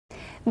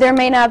There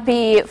may not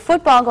be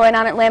football going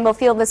on at Lambeau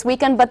Field this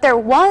weekend, but there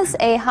was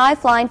a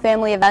high-flying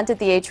family event at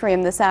the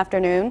atrium this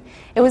afternoon.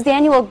 It was the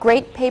annual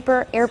Great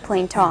Paper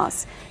Airplane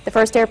Toss. The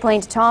first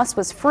airplane to toss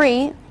was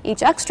free.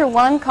 Each extra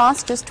one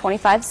cost just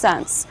 25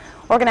 cents.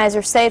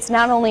 Organizers say it's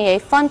not only a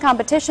fun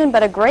competition,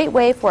 but a great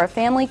way for a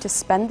family to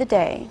spend the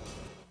day.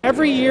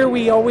 Every year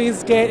we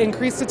always get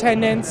increased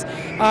attendance.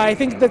 I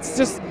think that's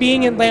just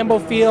being in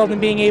Lambeau Field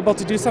and being able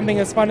to do something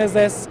as fun as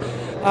this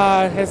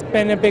has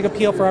been a big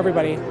appeal for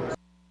everybody.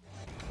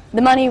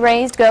 The money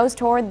raised goes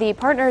toward the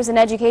Partners in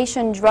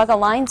Education Drug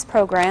Alliance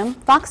program.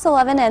 Fox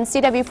 11 and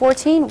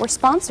CW14 were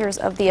sponsors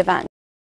of the event.